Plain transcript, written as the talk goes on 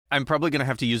I'm probably going to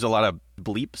have to use a lot of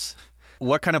bleeps.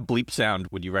 What kind of bleep sound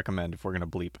would you recommend if we're going to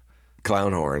bleep?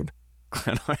 Clown horn.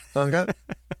 Clown horn. Okay.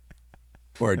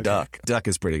 Or a duck. Duck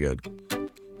is pretty good.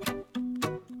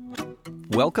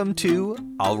 Welcome to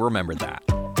I'll Remember That.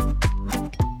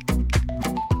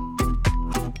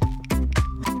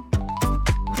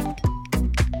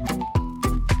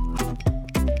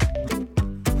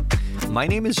 My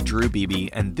name is Drew Beebe,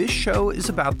 and this show is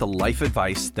about the life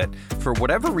advice that, for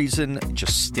whatever reason,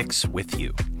 just sticks with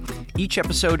you. Each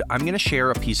episode, I'm going to share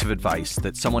a piece of advice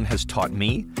that someone has taught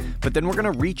me, but then we're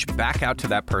going to reach back out to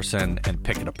that person and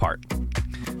pick it apart.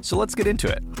 So let's get into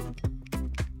it.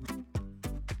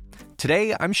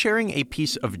 Today, I'm sharing a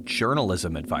piece of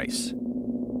journalism advice.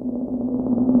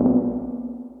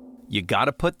 You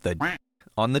gotta put the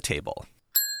on the table.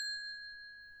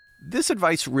 This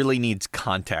advice really needs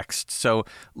context, so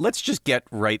let's just get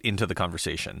right into the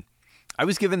conversation. I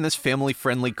was given this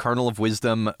family-friendly kernel of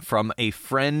wisdom from a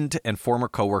friend and former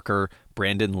coworker,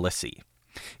 Brandon Lisy.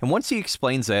 And once he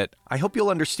explains it, I hope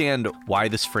you'll understand why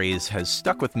this phrase has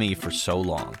stuck with me for so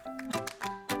long.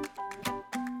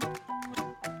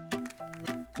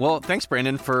 Well, thanks,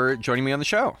 Brandon, for joining me on the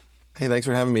show. Hey, thanks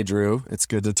for having me, Drew. It's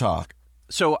good to talk.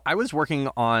 So I was working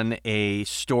on a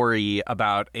story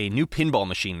about a new pinball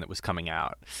machine that was coming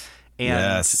out. And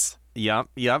yes. Yep.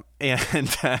 And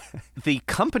the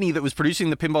company that was producing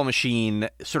the pinball machine,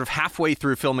 sort of halfway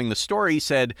through filming the story,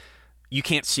 said, you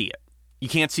can't see it. You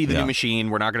can't see the new machine.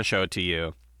 We're not going to show it to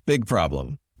you. Big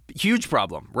problem. Huge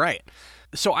problem. Right.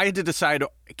 So I had to decide,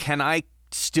 can I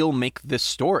still make this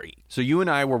story? So you and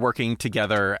I were working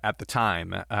together at the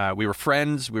time. We were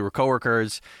friends, we were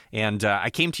coworkers, and I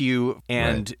came to you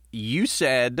and you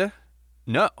said,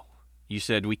 no. You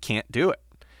said, we can't do it.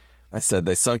 I said,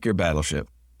 they sunk your battleship.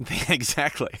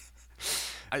 Exactly.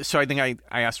 So I think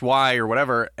I asked why or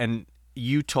whatever, and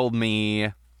you told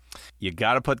me, you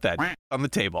got to put that on the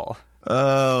table.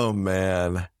 Oh,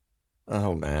 man.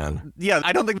 Yeah,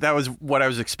 I don't think that was what I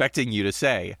was expecting you to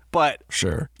say, but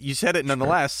sure, you said it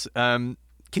nonetheless. Sure.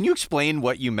 Can you explain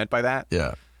what you meant by that?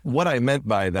 Yeah. What I meant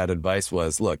by that advice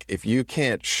was, look, if you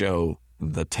can't show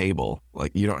the table,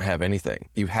 like you don't have anything.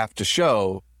 You have to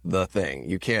show the thing.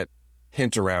 You can't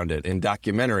hint around it. In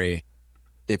documentary,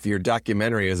 if your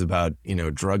documentary is about,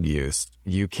 drug use,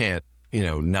 you can't,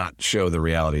 not show the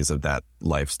realities of that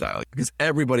lifestyle. Because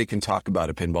everybody can talk about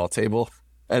a pinball table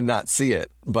and not see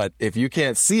it. But if you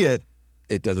can't see it,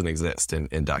 it doesn't exist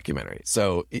in documentary.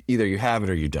 So either you have it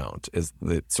or you don't is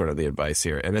the sort of the advice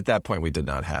here. And at that point, we did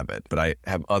not have it. But I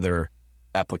have other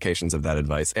applications of that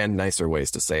advice and nicer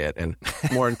ways to say it and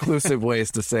more inclusive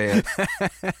ways to say it.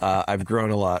 I've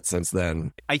grown a lot since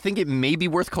then. I think it may be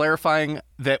worth clarifying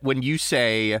that when you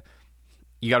say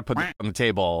you got to put it on the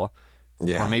table,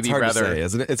 yeah, or maybe it's hard rather, to say,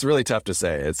 isn't it? It's really tough to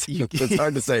say. It's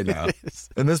hard to say now.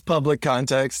 In this public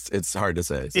context, it's hard to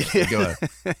say. So go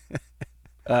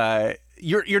ahead.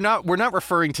 We're not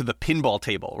referring to the pinball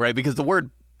table, right? Because the word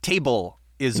table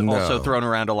is also thrown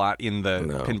around a lot in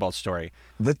the pinball story.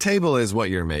 The table is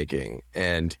what you're making,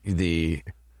 and the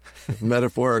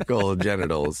metaphorical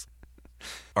genitals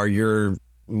are your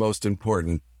most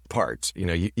important part.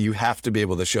 You have to be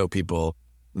able to show people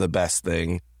the best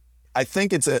thing. I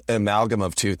think it's an amalgam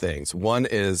of two things. One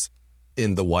is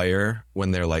in The Wire,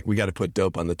 when they're like, we got to put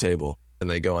dope on the table, and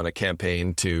they go on a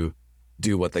campaign to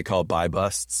do what they call buy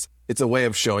busts. It's a way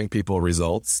of showing people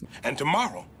results. And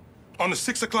tomorrow, on the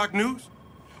 6 o'clock news,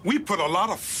 we put a lot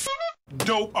of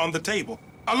dope on the table.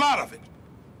 A lot of it.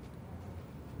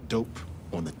 Dope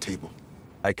on the table.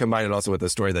 I combine it also with a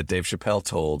story that Dave Chappelle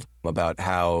told about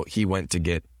how he went to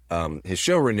get his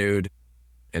show renewed.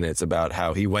 And it's about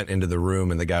how he went into the room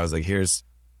and the guy was like, here's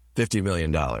 $50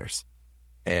 million.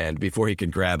 And before he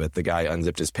could grab it, the guy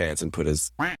unzipped his pants and put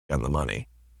his on the money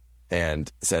and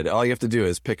said, all you have to do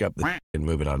is pick up the and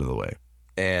move it out of the way.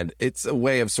 And it's a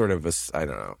way of sort of,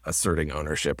 asserting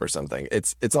ownership or something.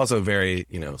 It's also very,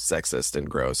 sexist and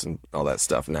gross and all that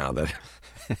stuff now.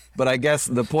 But I guess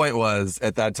the point was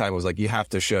at that time was like, you have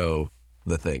to show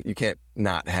the thing. You can't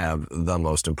not have the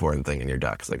most important thing in your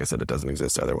doc. 'Cause like I said, it doesn't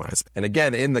exist otherwise. And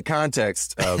again, in the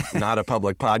context of not a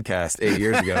public podcast 8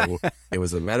 years ago, it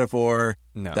was a metaphor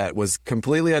that was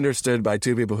completely understood by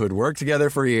two people who'd worked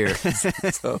together for years.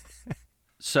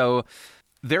 So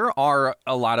there are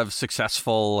a lot of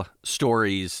successful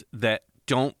stories that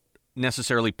don't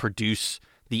necessarily produce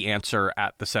the answer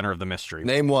at the center of the mystery.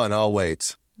 Name one, I'll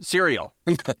wait. Serial.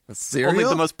 Serial? Only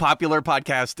the most popular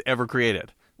podcast ever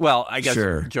created. Well, I guess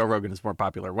sure. Joe Rogan is more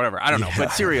popular, whatever. I don't know,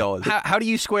 but Serial is. How do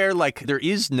you square, there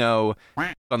is no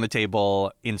on the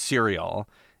table in Serial,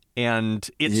 and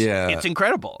it's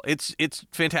incredible. It's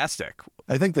fantastic.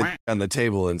 I think that on the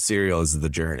table in cereal is the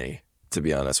journey, to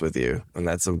be honest with you. And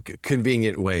that's a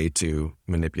convenient way to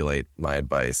manipulate my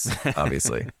advice,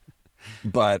 obviously.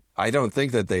 But I don't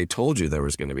think that they told you there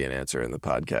was going to be an answer in the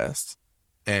podcast.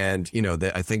 And,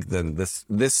 I think then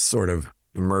this sort of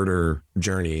murder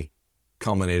journey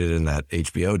culminated in that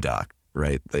HBO doc,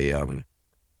 right? The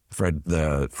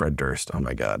Fred Durst. Oh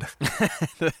my God.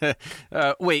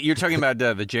 Wait, you're talking about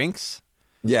the Jinx?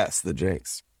 Yes, the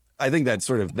Jinx. I think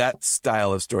that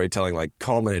style of storytelling like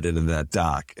culminated in that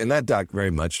doc. And that doc very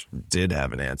much did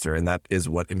have an answer. And that is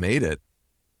what made it,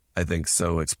 I think,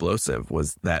 so explosive,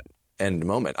 was that end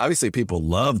moment. Obviously, people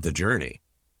loved the journey,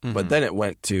 but then it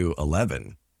went to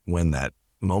 11 when that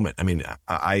moment. I mean,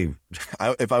 I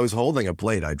if I was holding a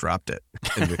plate, I dropped it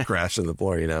and it crashed on the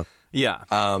floor. Yeah.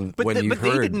 But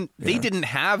they didn't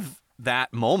have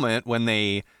that moment when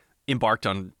they embarked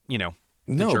on the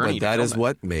journey. But that is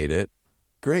what made it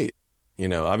great.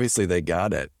 Obviously they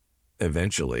got it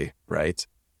eventually, right?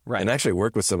 Right. And I actually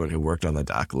worked with someone who worked on the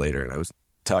doc later, and I was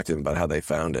talking to them about how they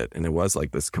found it, and it was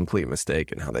like this complete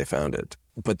mistake in how they found it.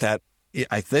 But that,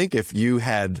 I think if you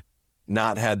had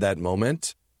not had that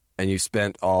moment and you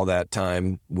spent all that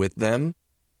time with them,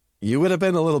 you would have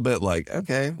been a little bit like,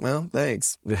 okay, well,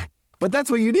 thanks. But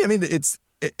that's what you need. I mean,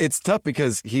 it's tough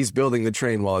because he's building the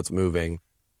train while it's moving.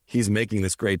 He's making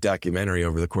this great documentary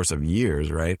over the course of years,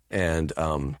 right? And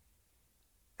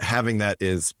having that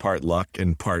is part luck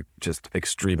and part just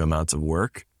extreme amounts of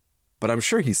work. But I'm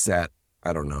sure he sat,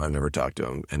 I don't know, I've never talked to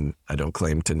him, and I don't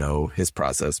claim to know his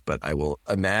process, but I will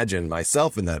imagine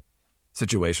myself in that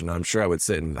situation. I'm sure I would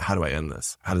sit and, how do I end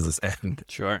this? How does this end?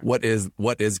 Sure. What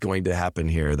is going to happen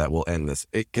here that will end this?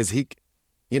 Because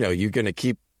you're going to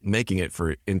keep making it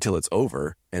until it's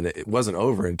over, and it wasn't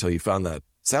over until you found that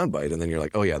soundbite, and then you're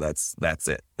like, oh yeah, that's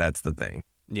it. That's the thing.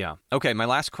 Yeah. Okay. My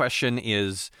last question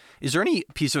is there any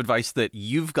piece of advice that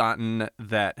you've gotten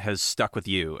that has stuck with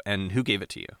you, and who gave it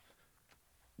to you?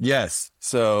 Yes.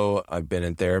 So I've been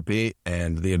in therapy,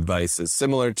 and the advice is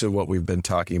similar to what we've been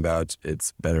talking about.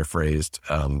 It's better phrased,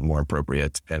 more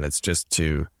appropriate. And it's just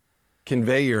to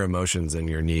convey your emotions and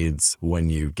your needs when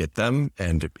you get them.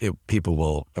 And people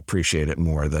will appreciate it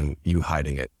more than you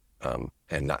hiding it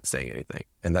and not saying anything.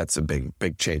 And that's a big,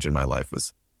 big change in my life,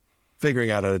 was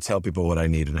figuring out how to tell people what I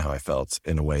need and how I felt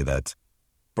in a way that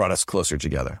brought us closer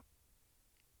together.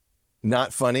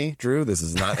 Not funny, Drew. This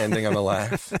is not ending on a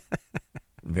laugh.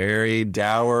 Very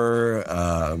dour,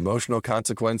 emotional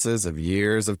consequences of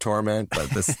years of torment. But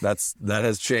that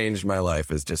has changed my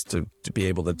life, is just to be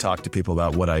able to talk to people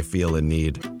about what I feel and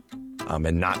need,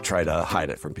 and not try to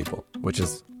hide it from people, which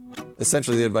is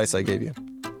essentially the advice I gave you.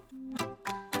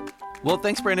 Well,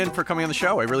 thanks, Brandon, for coming on the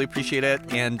show. I really appreciate it.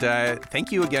 And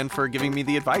thank you again for giving me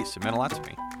the advice. It meant a lot to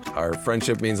me. Our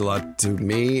friendship means a lot to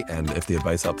me. And if the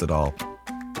advice helped at all,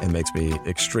 it makes me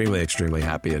extremely, extremely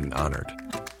happy and honored.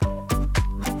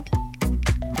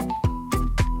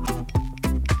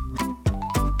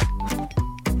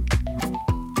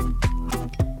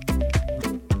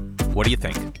 What do you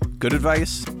think? Good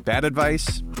advice? Bad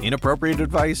advice? Inappropriate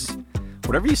advice?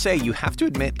 Whatever you say, you have to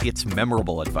admit it's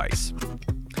memorable advice.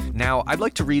 Now, I'd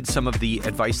like to read some of the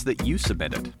advice that you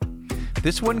submitted.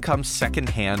 This one comes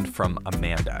secondhand from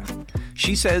Amanda.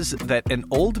 She says that an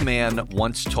old man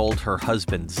once told her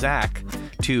husband, Zach,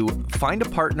 to find a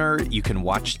partner you can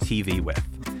watch TV with,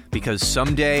 because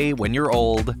someday when you're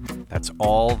old, that's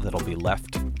all that'll be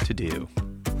left to do.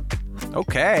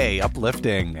 Okay,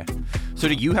 uplifting. So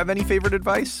do you have any favorite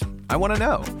advice? I want to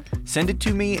know. Send it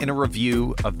to me in a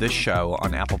review of this show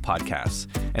on Apple Podcasts,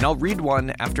 and I'll read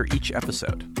one after each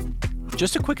episode.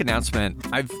 Just a quick announcement.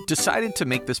 I've decided to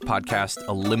make this podcast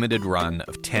a limited run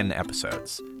of 10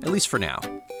 episodes, at least for now.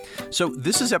 So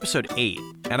this is episode 8,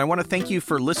 and I want to thank you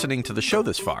for listening to the show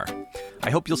this far. I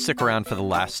hope you'll stick around for the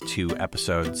last 2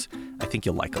 episodes. I think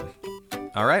you'll like them.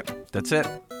 All right, that's it.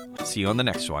 See you on the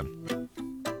next one.